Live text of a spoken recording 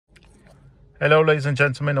Hello ladies and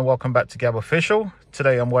gentlemen, and welcome back to Gab Official.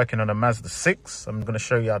 Today I'm working on a Mazda 6. I'm going to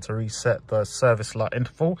show you how to reset the service light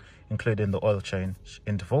interval, including the oil change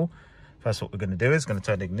interval. First, what we're going to do is going to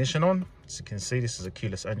turn the ignition on. As you can see, this is a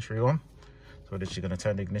keyless entry on. So we're literally going to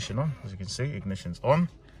turn the ignition on. As you can see, ignition's on.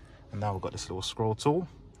 And now we've got this little scroll tool.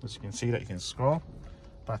 As you can see, that you can scroll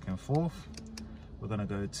back and forth. We're going to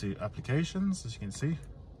go to applications, as you can see.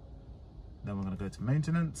 Then we're going to go to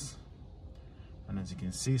maintenance. And as you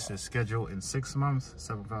can see, it says schedule in 6 months,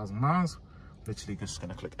 7,000 miles. Literally just going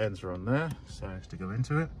to click enter on there, so to go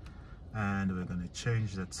into it. And we're going to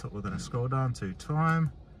change the, we're going to scroll down to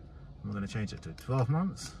time. We're going to change it to 12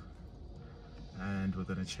 months. And we're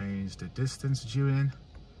going to change the distance due in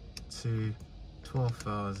to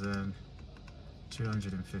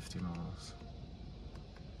 12,250 miles.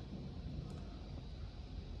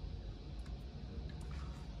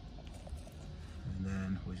 And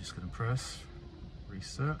then we're just going to press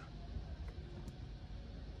reset.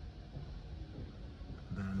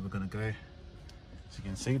 Then we're going to go, as you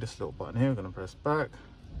can see, this little button here, we're going to press back.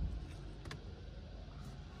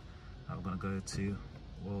 Now we're going to go to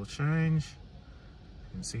oil change.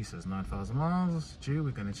 You can see it says 9,000 miles due.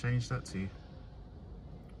 We're going to change that to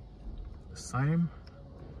the same,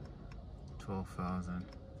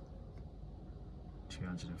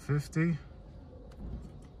 12,250.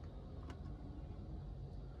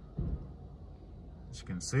 As you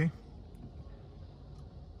can see,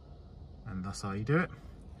 and that's how you do it.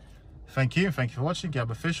 Thank you for watching Gab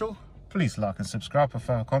Official. Please like and subscribe for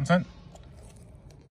further content.